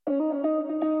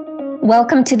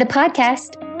Welcome to the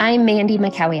podcast. I'm Mandy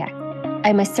Mackowiak.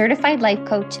 I'm a certified life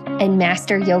coach and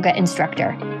master yoga instructor.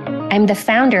 I'm the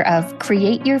founder of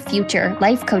Create Your Future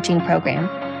life coaching program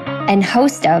and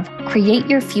host of Create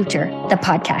Your Future, the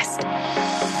podcast.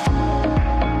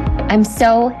 I'm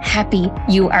so happy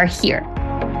you are here.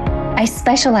 I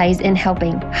specialize in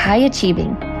helping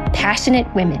high-achieving, passionate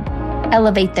women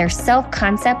elevate their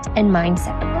self-concept and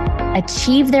mindset,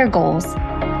 achieve their goals,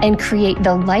 and create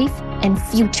the life and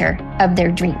future of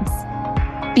their dreams.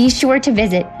 Be sure to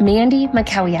visit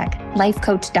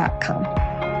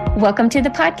mandymackowiaklifecoach.com. Welcome to the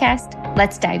podcast.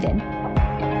 Let's dive in.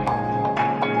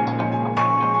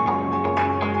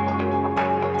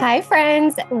 Hi,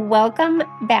 friends. Welcome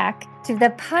back to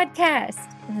the podcast.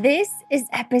 This is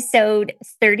episode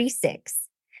 36.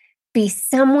 Be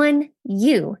someone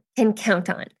you can count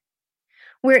on.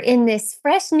 We're in this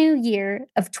fresh new year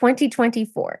of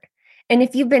 2024. And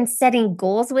if you've been setting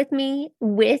goals with me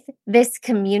with this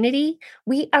community,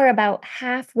 we are about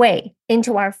halfway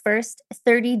into our first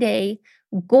 30-day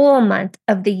goal month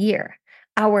of the year,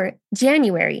 our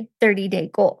January 30-day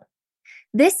goal.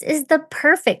 This is the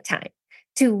perfect time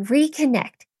to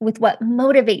reconnect with what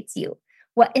motivates you,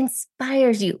 what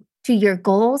inspires you to your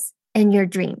goals and your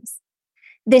dreams.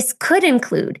 This could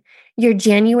include your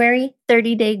January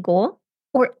 30-day goal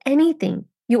or anything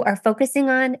you are focusing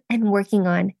on and working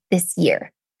on this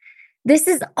year. This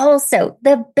is also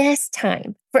the best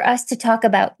time for us to talk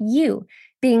about you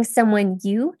being someone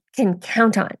you can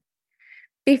count on.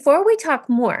 Before we talk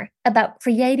more about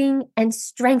creating and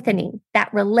strengthening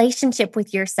that relationship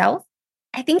with yourself,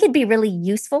 I think it'd be really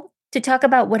useful to talk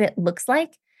about what it looks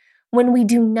like when we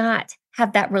do not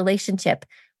have that relationship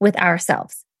with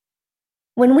ourselves.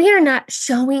 When we are not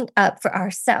showing up for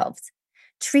ourselves,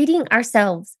 treating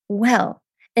ourselves well,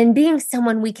 and being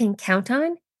someone we can count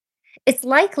on, it's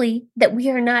likely that we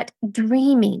are not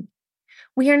dreaming.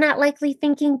 We are not likely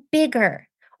thinking bigger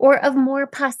or of more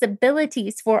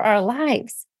possibilities for our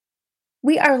lives.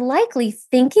 We are likely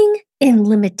thinking in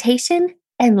limitation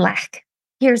and lack.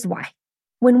 Here's why.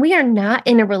 When we are not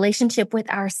in a relationship with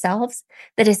ourselves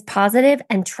that is positive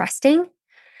and trusting,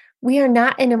 we are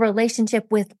not in a relationship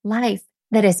with life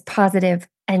that is positive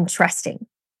and trusting.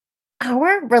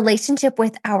 Our relationship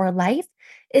with our life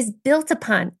is built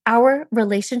upon our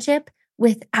relationship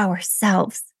with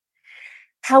ourselves.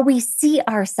 How we see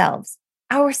ourselves,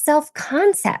 our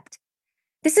self-concept.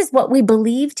 This is what we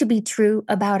believe to be true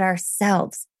about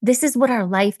ourselves. This is what our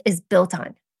life is built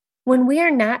on. When we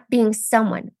are not being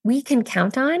someone we can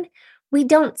count on, we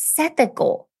don't set the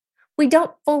goal. We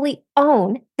don't fully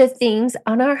own the things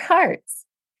on our hearts,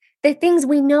 the things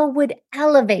we know would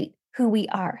elevate who we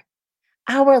are,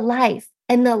 our life,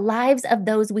 and the lives of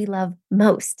those we love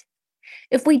most.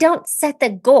 If we don't set the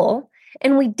goal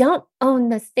and we don't own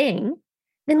the thing,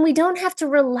 then we don't have to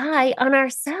rely on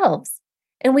ourselves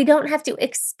and we don't have to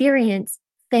experience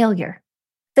failure.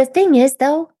 The thing is,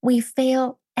 though, we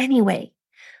fail anyway.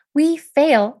 We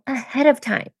fail ahead of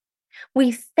time.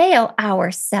 We fail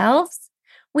ourselves.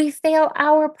 We fail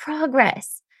our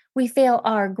progress. We fail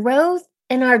our growth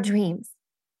and our dreams.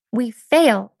 We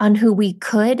fail on who we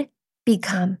could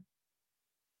become.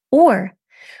 Or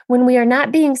when we are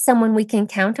not being someone we can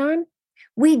count on,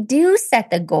 we do set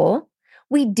the goal,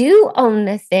 we do own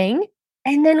the thing,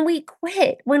 and then we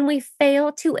quit when we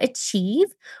fail to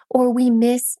achieve or we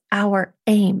miss our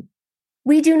aim.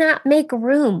 We do not make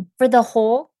room for the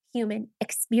whole human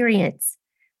experience,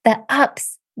 the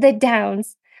ups, the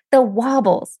downs, the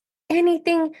wobbles,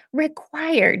 anything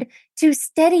required to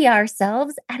steady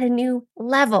ourselves at a new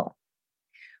level.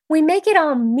 We make it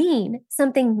all mean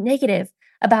something negative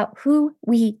about who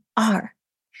we are.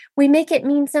 We make it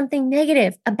mean something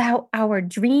negative about our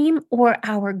dream or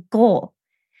our goal,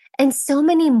 and so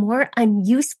many more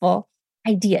unuseful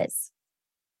ideas.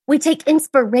 We take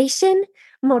inspiration,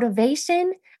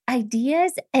 motivation,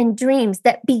 ideas, and dreams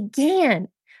that began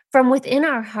from within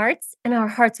our hearts and our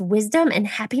heart's wisdom and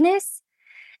happiness,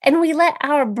 and we let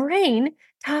our brain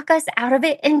talk us out of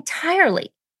it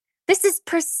entirely. This is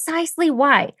precisely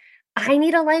why I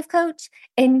need a life coach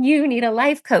and you need a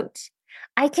life coach.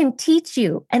 I can teach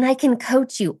you and I can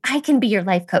coach you. I can be your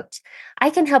life coach. I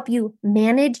can help you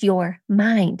manage your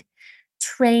mind,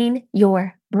 train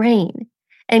your brain,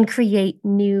 and create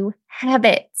new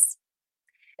habits.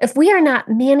 If we are not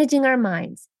managing our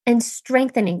minds and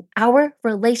strengthening our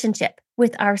relationship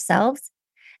with ourselves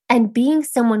and being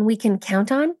someone we can count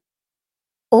on,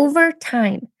 over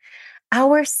time,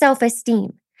 our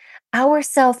self-esteem, our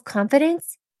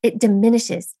self-confidence, it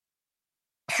diminishes.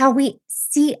 How we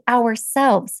see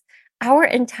ourselves, our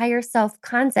entire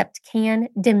self-concept can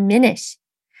diminish.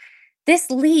 This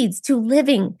leads to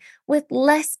living with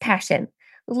less passion,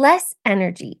 less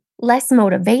energy, less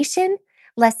motivation,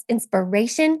 less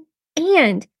inspiration,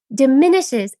 and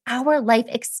diminishes our life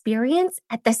experience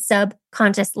at the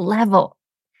subconscious level.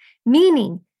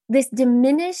 Meaning, this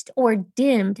diminished or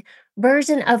dimmed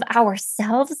version of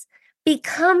ourselves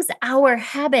becomes our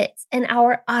habits and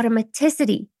our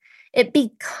automaticity. It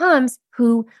becomes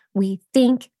who we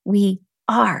think we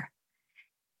are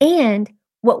and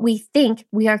what we think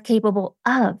we are capable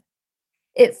of.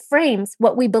 It frames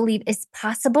what we believe is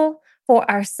possible for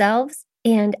ourselves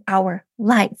and our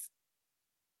life.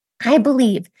 I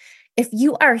believe if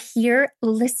you are here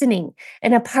listening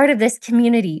and a part of this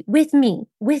community with me,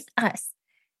 with us,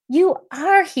 you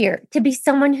are here to be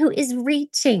someone who is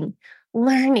reaching,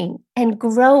 learning, and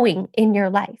growing in your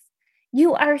life.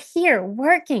 You are here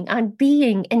working on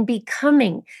being and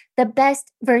becoming the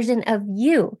best version of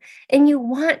you, and you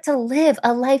want to live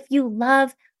a life you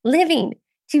love living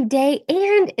today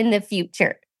and in the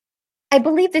future. I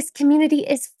believe this community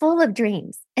is full of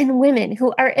dreams and women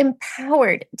who are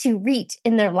empowered to reach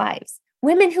in their lives,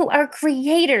 women who are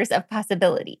creators of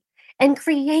possibility and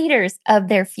creators of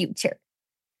their future.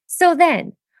 So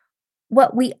then,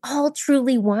 what we all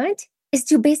truly want is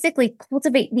to basically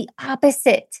cultivate the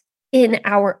opposite in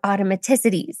our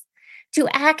automaticities, to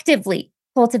actively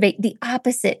cultivate the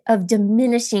opposite of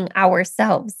diminishing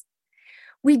ourselves.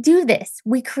 We do this,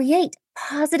 we create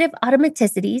positive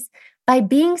automaticities by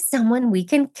being someone we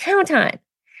can count on.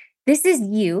 This is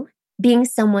you being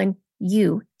someone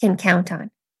you can count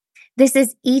on. This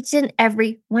is each and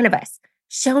every one of us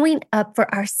showing up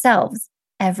for ourselves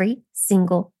every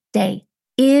single day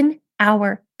in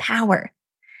our power.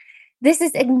 This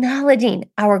is acknowledging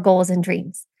our goals and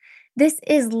dreams. This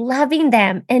is loving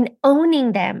them and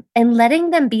owning them and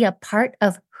letting them be a part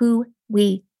of who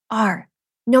we are,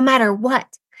 no matter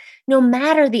what, no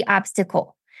matter the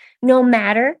obstacle, no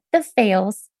matter the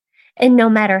fails, and no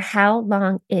matter how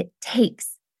long it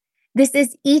takes. This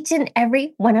is each and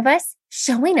every one of us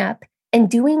showing up and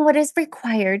doing what is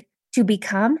required to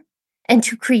become and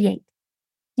to create.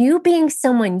 You being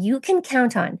someone you can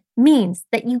count on means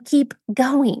that you keep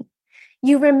going.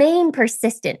 You remain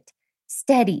persistent,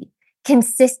 steady,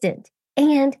 consistent,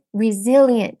 and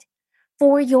resilient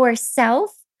for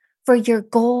yourself, for your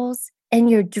goals and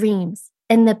your dreams,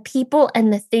 and the people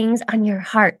and the things on your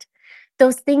heart,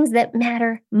 those things that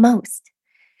matter most.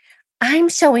 I'm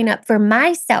showing up for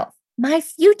myself, my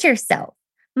future self,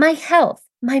 my health,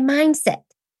 my mindset,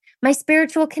 my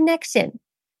spiritual connection,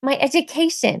 my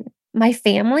education, my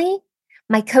family,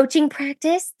 my coaching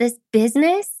practice, this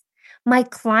business, my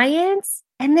clients,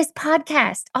 and this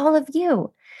podcast, all of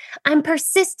you. I'm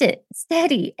persistent,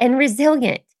 steady, and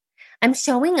resilient. I'm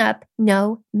showing up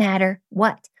no matter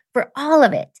what for all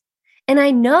of it. And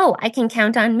I know I can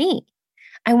count on me.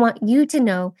 I want you to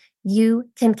know you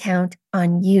can count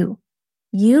on you.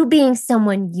 You being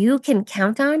someone you can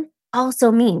count on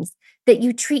also means that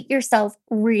you treat yourself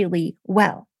really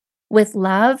well with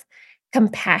love,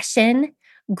 compassion,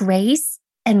 grace,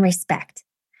 and respect.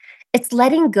 It's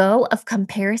letting go of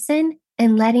comparison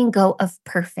and letting go of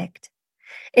perfect.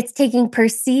 It's taking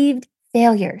perceived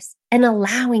failures and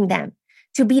allowing them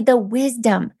to be the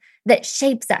wisdom that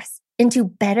shapes us into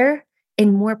better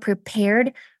and more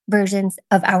prepared versions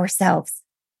of ourselves.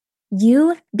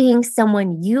 You being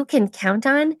someone you can count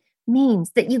on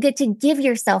means that you get to give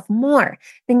yourself more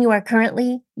than you are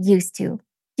currently used to.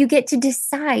 You get to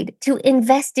decide to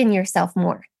invest in yourself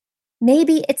more.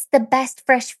 Maybe it's the best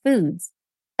fresh foods,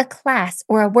 a class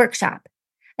or a workshop,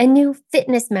 a new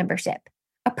fitness membership,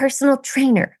 a personal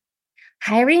trainer,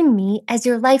 hiring me as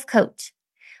your life coach.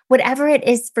 Whatever it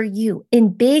is for you in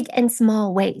big and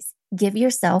small ways, give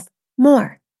yourself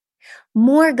more.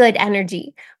 More good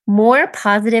energy, more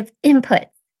positive input,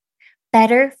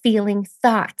 better feeling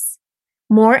thoughts,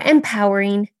 more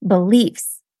empowering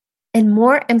beliefs, and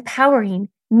more empowering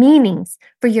meanings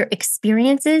for your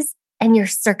experiences and your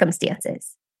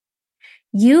circumstances.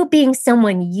 You being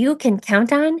someone you can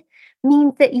count on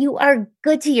means that you are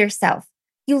good to yourself.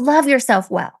 You love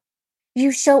yourself well.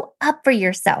 You show up for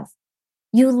yourself.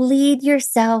 You lead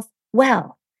yourself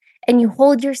well, and you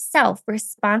hold yourself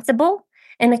responsible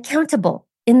and accountable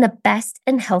in the best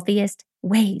and healthiest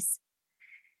ways.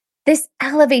 This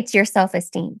elevates your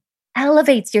self-esteem,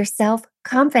 elevates your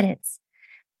self-confidence,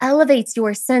 elevates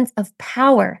your sense of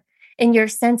power and your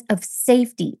sense of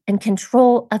safety and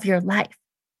control of your life,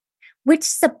 which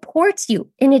supports you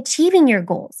in achieving your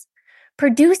goals,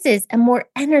 produces a more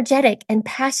energetic and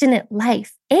passionate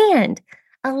life, and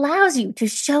allows you to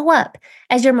show up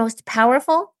as your most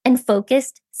powerful and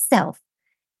focused self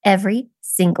every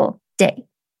single day.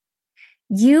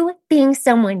 You being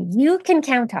someone you can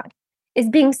count on is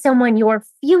being someone your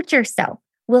future self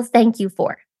will thank you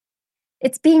for.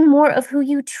 It's being more of who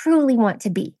you truly want to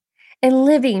be and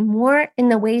living more in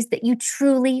the ways that you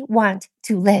truly want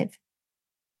to live.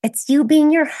 It's you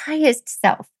being your highest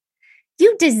self.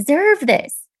 You deserve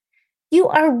this. You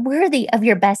are worthy of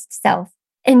your best self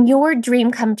and your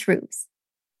dream come trues.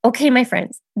 Okay, my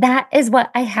friends, that is what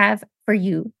I have for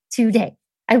you today.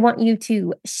 I want you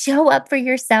to show up for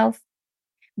yourself,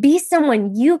 be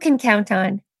someone you can count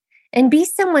on, and be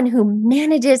someone who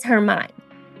manages her mind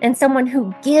and someone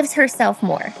who gives herself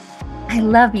more. I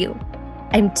love you.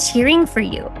 I'm cheering for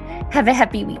you. Have a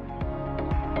happy week.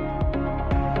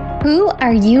 Who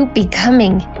are you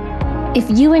becoming? If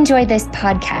you enjoy this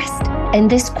podcast and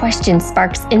this question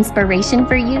sparks inspiration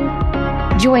for you,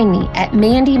 join me at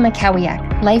Mandy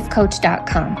Mackowiak,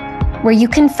 lifecoach.com, where you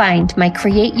can find my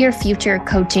Create Your Future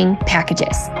coaching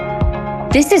packages.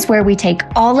 This is where we take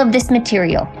all of this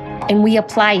material and we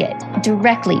apply it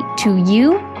directly to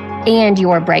you and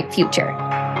your bright future.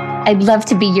 I'd love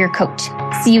to be your coach.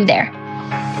 See you there.